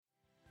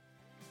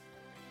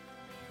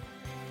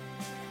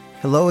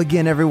Hello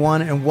again,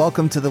 everyone, and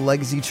welcome to the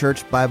Legacy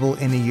Church Bible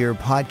in a Year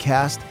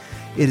podcast.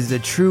 It is a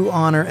true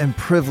honor and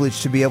privilege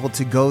to be able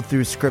to go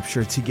through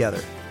Scripture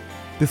together.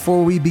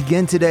 Before we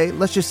begin today,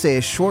 let's just say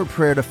a short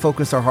prayer to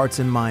focus our hearts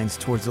and minds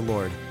towards the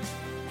Lord.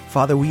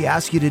 Father, we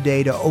ask you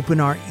today to open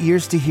our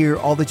ears to hear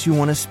all that you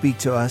want to speak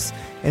to us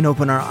and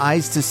open our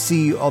eyes to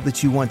see all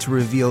that you want to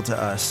reveal to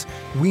us.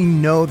 We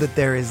know that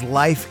there is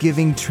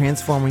life-giving,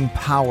 transforming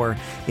power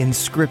in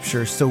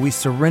Scripture, so we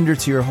surrender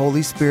to your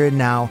Holy Spirit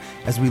now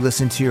as we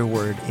listen to your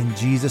word. In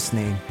Jesus'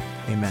 name,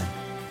 amen.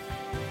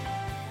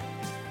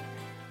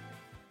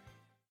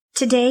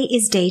 Today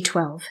is day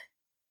 12.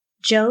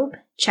 Job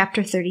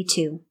chapter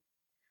 32.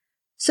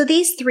 So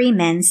these three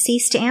men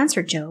ceased to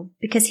answer Job,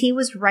 because he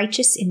was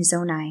righteous in his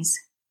own eyes.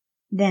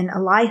 Then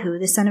Elihu,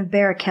 the son of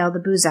Barachel the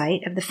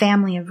Buzite, of the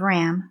family of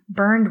Ram,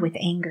 burned with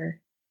anger.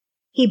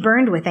 He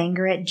burned with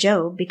anger at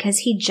Job because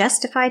he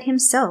justified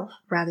himself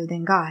rather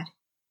than God.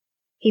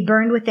 He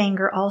burned with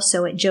anger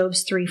also at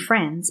Job's three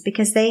friends,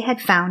 because they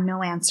had found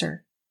no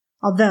answer,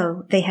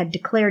 although they had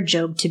declared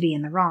Job to be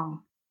in the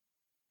wrong.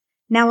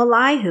 Now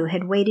Elihu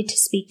had waited to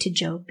speak to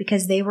Job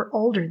because they were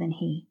older than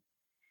he.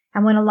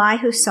 And when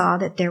Elihu saw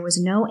that there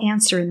was no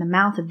answer in the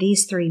mouth of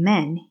these three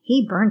men,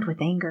 he burned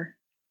with anger.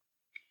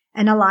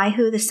 And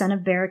Elihu, the son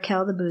of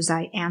Barachel the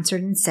Buzite,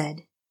 answered and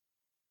said,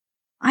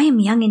 I am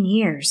young in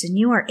years, and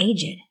you are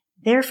aged.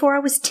 Therefore I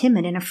was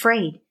timid and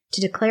afraid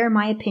to declare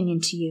my opinion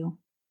to you.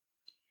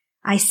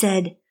 I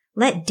said,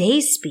 Let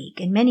days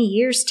speak, and many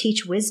years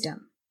teach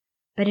wisdom.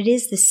 But it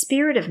is the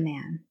spirit of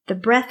man, the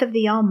breath of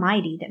the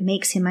Almighty, that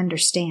makes him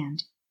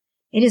understand.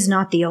 It is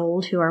not the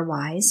old who are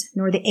wise,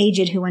 nor the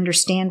aged who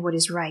understand what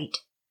is right.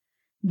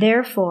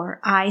 Therefore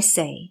I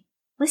say,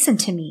 Listen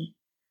to me.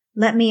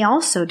 Let me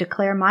also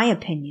declare my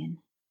opinion.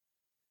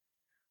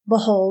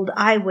 Behold,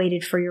 I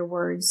waited for your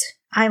words.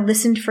 I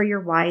listened for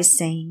your wise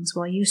sayings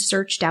while you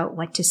searched out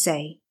what to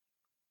say.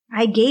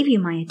 I gave you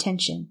my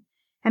attention,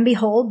 and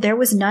behold, there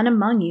was none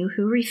among you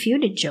who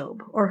refuted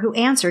Job or who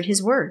answered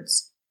his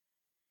words.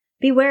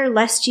 Beware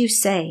lest you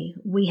say,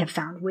 We have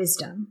found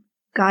wisdom.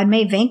 God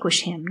may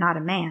vanquish him, not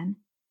a man.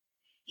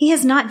 He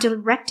has not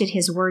directed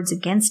his words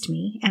against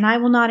me, and I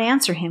will not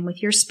answer him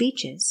with your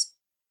speeches.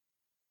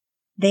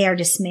 They are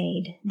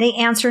dismayed. They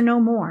answer no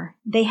more.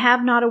 They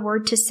have not a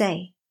word to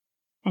say.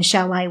 And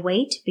shall I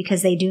wait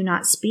because they do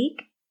not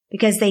speak,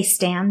 because they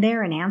stand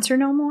there and answer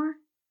no more?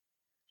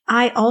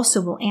 I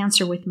also will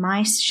answer with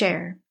my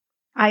share.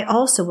 I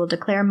also will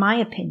declare my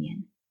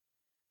opinion.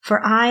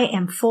 For I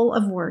am full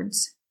of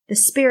words. The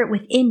spirit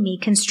within me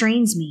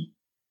constrains me.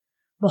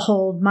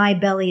 Behold, my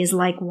belly is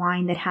like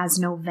wine that has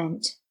no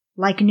vent,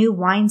 like new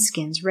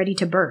wineskins ready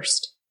to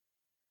burst.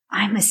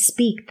 I must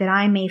speak that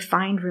I may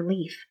find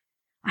relief.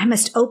 I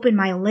must open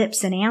my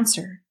lips and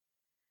answer.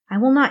 I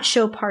will not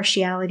show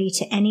partiality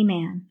to any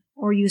man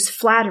or use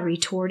flattery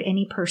toward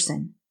any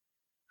person,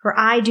 for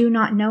I do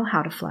not know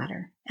how to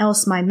flatter,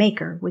 else my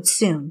Maker would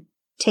soon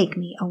take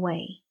me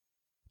away.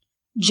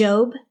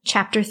 Job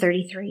chapter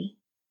 33.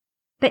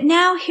 But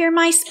now hear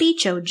my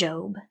speech, O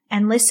Job,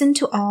 and listen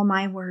to all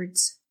my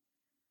words.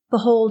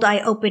 Behold, I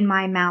open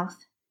my mouth.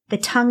 The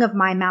tongue of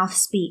my mouth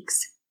speaks.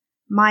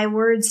 My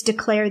words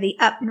declare the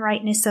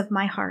uprightness of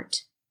my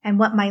heart, and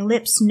what my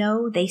lips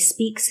know they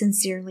speak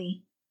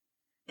sincerely.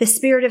 The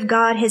Spirit of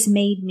God has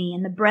made me,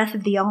 and the breath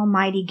of the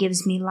Almighty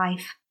gives me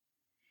life.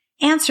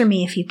 Answer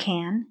me if you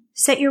can.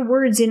 Set your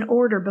words in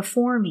order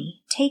before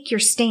me. Take your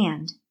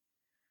stand.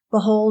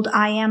 Behold,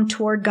 I am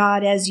toward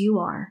God as you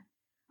are.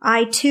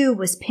 I too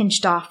was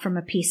pinched off from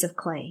a piece of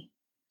clay.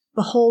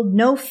 Behold,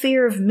 no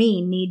fear of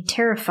me need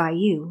terrify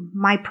you.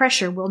 My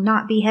pressure will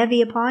not be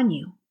heavy upon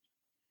you.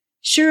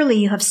 Surely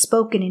you have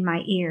spoken in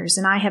my ears,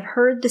 and I have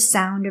heard the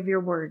sound of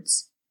your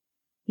words.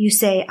 You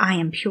say, I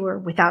am pure,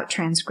 without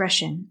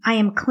transgression. I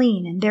am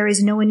clean, and there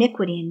is no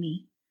iniquity in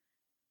me.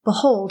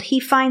 Behold, he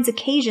finds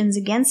occasions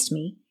against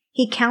me.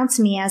 He counts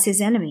me as his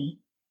enemy.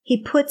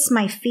 He puts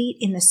my feet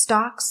in the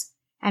stocks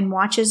and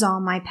watches all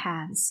my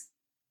paths.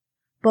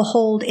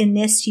 Behold, in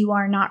this you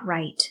are not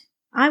right.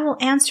 I will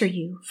answer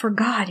you, for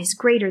God is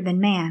greater than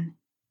man.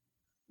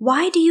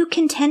 Why do you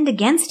contend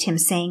against him,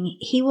 saying,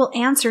 He will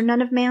answer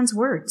none of man's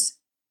words?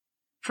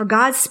 For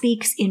God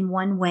speaks in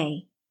one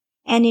way,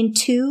 and in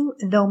two,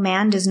 though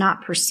man does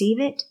not perceive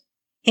it,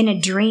 in a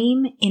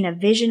dream, in a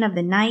vision of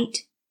the night,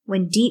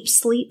 when deep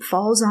sleep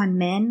falls on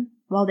men,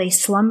 while they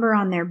slumber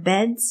on their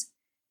beds,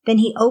 then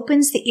he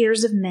opens the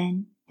ears of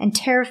men, and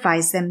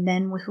terrifies them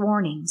then with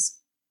warnings,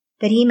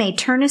 that he may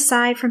turn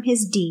aside from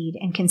his deed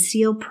and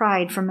conceal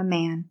pride from a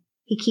man.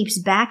 He keeps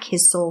back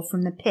his soul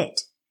from the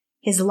pit,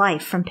 his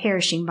life from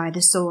perishing by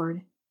the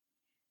sword.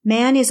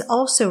 Man is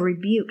also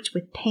rebuked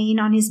with pain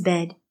on his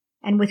bed,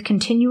 and with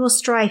continual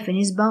strife in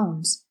his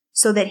bones,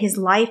 so that his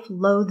life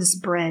loathes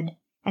bread,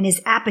 and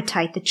his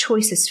appetite the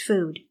choicest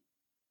food.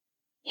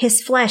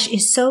 His flesh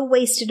is so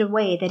wasted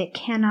away that it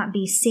cannot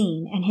be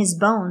seen, and his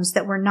bones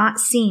that were not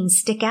seen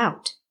stick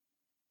out.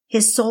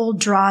 His soul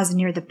draws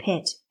near the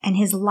pit, and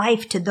his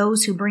life to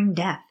those who bring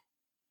death.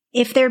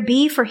 If there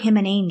be for him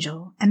an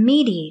angel, a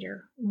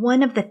mediator,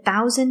 one of the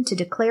 1,000 to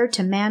declare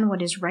to man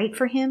what is right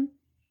for him,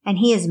 and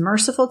he is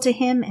merciful to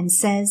him and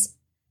says,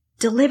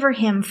 deliver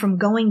him from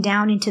going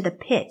down into the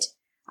pit.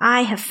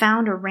 I have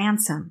found a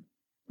ransom.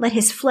 Let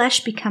his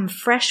flesh become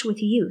fresh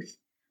with youth.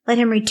 Let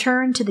him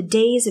return to the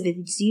days of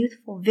his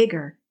youthful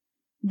vigor.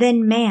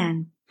 Then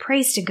man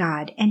prays to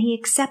God, and he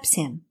accepts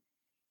him.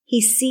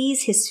 He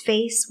sees his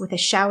face with a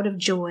shout of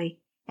joy,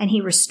 and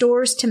he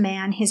restores to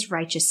man his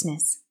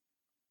righteousness.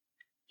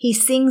 He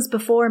sings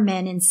before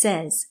men and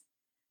says,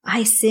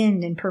 I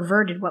sinned and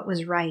perverted what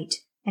was right,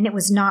 and it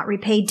was not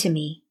repaid to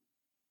me.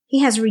 He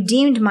has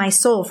redeemed my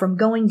soul from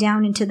going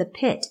down into the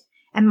pit,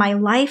 and my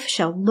life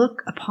shall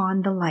look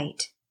upon the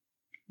light.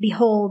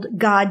 Behold,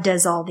 God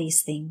does all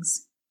these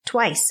things,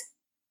 twice,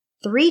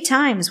 3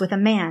 times with a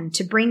man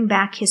to bring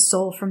back his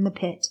soul from the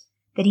pit,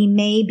 that he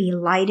may be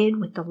lighted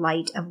with the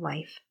light of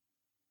life.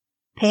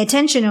 Pay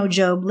attention, O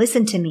Job,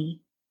 listen to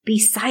me. Be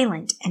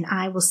silent, and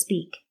I will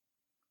speak.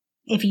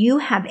 If you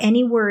have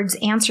any words,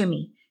 answer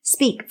me.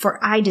 Speak,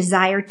 for I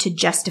desire to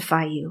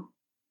justify you.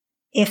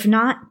 If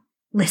not,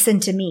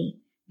 listen to me.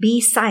 Be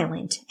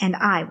silent, and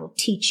I will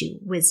teach you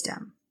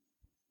wisdom.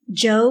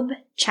 Job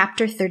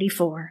chapter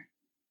 34.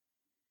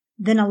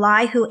 Then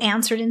Elihu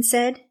answered and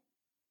said,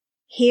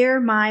 Hear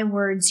my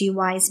words, you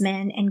wise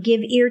men, and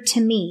give ear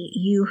to me,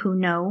 you who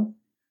know.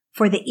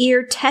 For the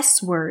ear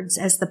tests words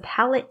as the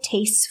palate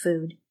tastes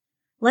food.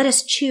 Let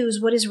us choose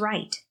what is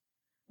right.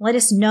 Let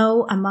us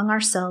know among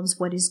ourselves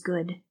what is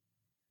good.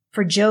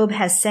 For Job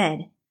has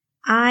said,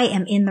 I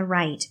am in the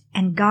right,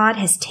 and God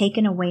has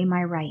taken away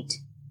my right.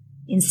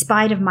 In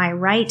spite of my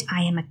right,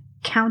 I am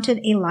accounted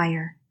a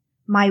liar.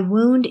 My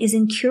wound is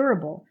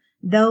incurable,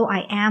 though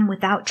I am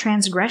without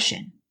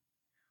transgression.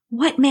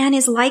 What man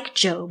is like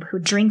Job, who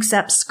drinks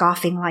up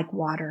scoffing like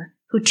water,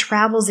 who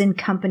travels in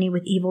company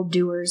with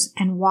evildoers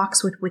and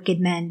walks with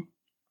wicked men?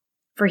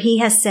 For he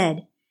has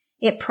said,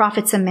 It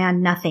profits a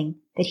man nothing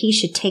that he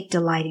should take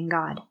delight in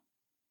God.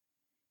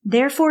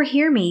 Therefore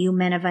hear me, you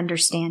men of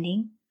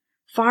understanding.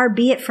 Far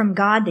be it from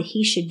God that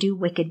he should do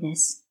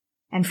wickedness,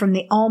 and from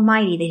the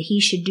Almighty that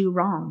he should do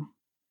wrong.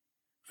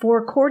 For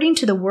according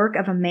to the work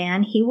of a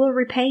man he will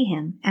repay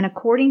him, and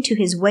according to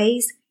his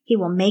ways he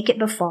will make it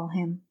befall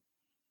him.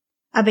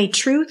 Of a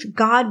truth,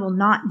 God will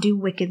not do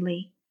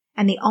wickedly,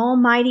 and the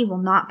Almighty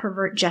will not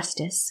pervert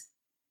justice.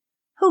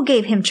 Who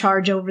gave him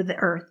charge over the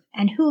earth,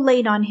 and who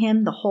laid on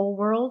him the whole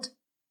world?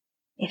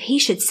 If he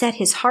should set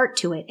his heart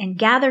to it, and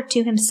gather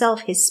to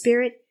himself his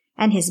spirit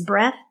and his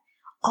breath,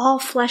 all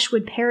flesh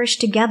would perish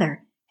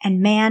together,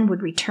 and man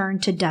would return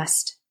to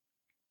dust.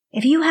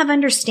 If you have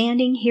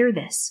understanding, hear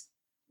this.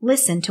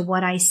 Listen to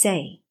what I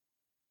say.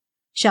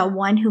 Shall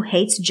one who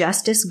hates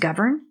justice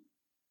govern?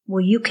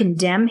 Will you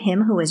condemn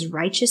him who is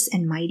righteous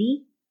and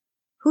mighty?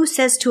 Who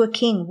says to a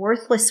king,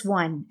 worthless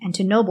one, and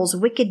to nobles,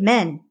 wicked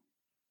men?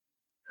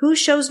 Who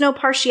shows no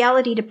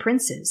partiality to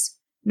princes,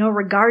 nor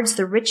regards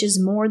the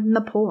riches more than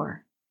the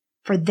poor?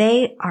 For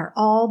they are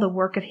all the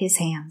work of his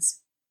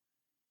hands.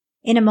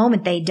 In a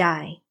moment they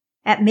die.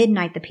 At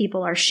midnight the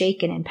people are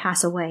shaken and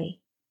pass away,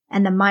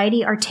 and the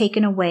mighty are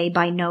taken away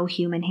by no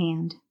human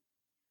hand.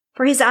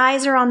 For his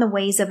eyes are on the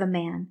ways of a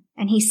man,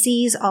 and he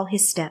sees all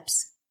his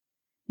steps.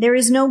 There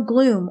is no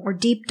gloom or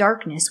deep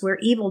darkness where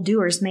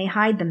evildoers may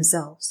hide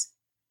themselves.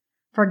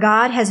 For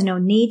God has no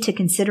need to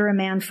consider a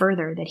man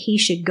further, that he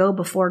should go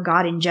before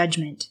God in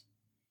judgment.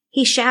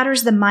 He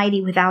shatters the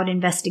mighty without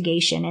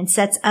investigation and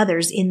sets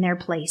others in their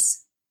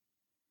place.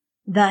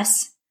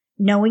 Thus,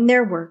 knowing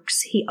their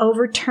works, he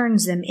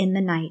overturns them in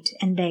the night,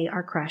 and they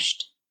are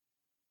crushed.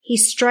 He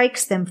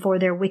strikes them for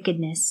their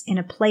wickedness in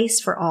a place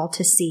for all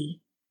to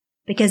see,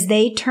 because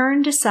they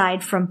turned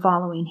aside from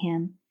following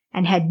him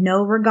and had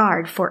no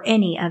regard for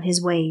any of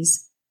his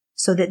ways,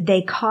 so that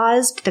they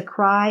caused the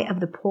cry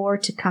of the poor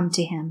to come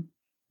to him,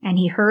 and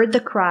he heard the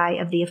cry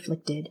of the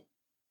afflicted.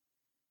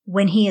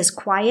 When he is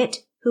quiet,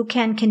 who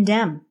can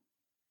condemn?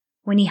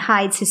 When he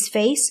hides his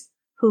face,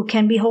 who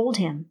can behold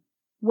him,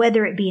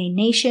 whether it be a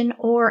nation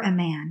or a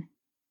man?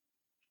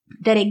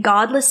 That a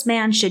godless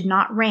man should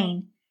not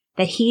reign,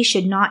 that he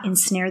should not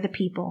ensnare the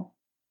people.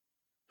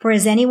 For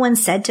has anyone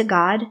said to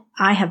God,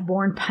 I have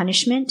borne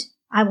punishment,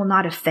 I will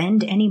not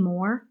offend any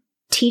more?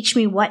 Teach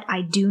me what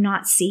I do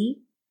not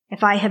see.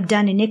 If I have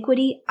done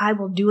iniquity, I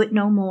will do it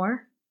no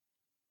more.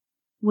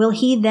 Will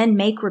he then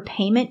make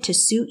repayment to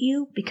suit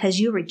you because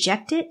you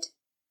reject it?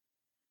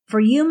 For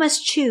you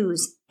must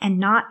choose, and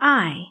not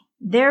I.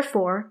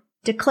 Therefore,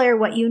 declare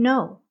what you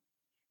know.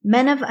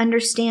 Men of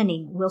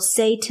understanding will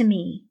say to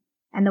me,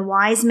 and the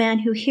wise man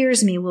who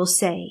hears me will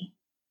say,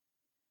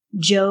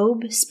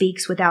 Job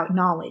speaks without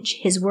knowledge,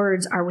 his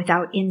words are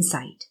without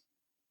insight.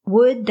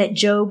 Would that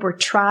Job were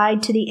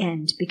tried to the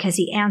end, because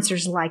he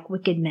answers like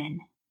wicked men.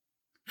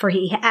 For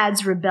he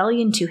adds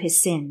rebellion to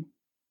his sin.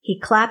 He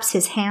claps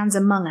his hands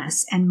among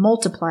us and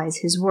multiplies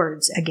his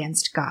words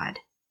against God.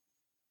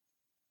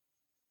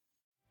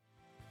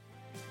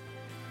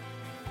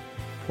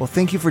 Well,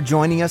 thank you for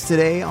joining us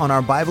today on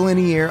our Bible in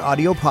a Year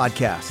audio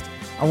podcast.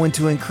 I want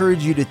to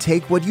encourage you to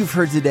take what you've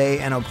heard today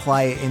and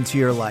apply it into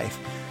your life.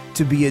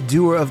 to be a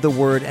doer of the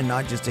word and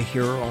not just a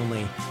hearer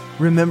only.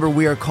 Remember,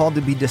 we are called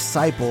to be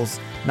disciples,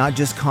 not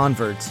just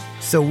converts.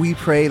 So we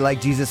pray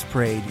like Jesus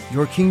prayed,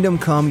 your kingdom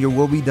come, your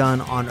will be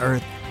done on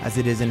earth as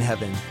it is in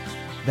heaven.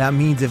 That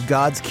means if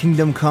God's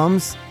kingdom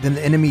comes, then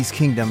the enemy's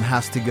kingdom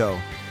has to go.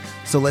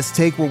 So let's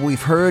take what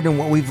we've heard and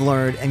what we've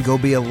learned and go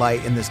be a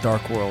light in this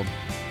dark world.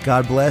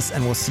 God bless,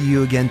 and we'll see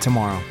you again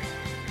tomorrow.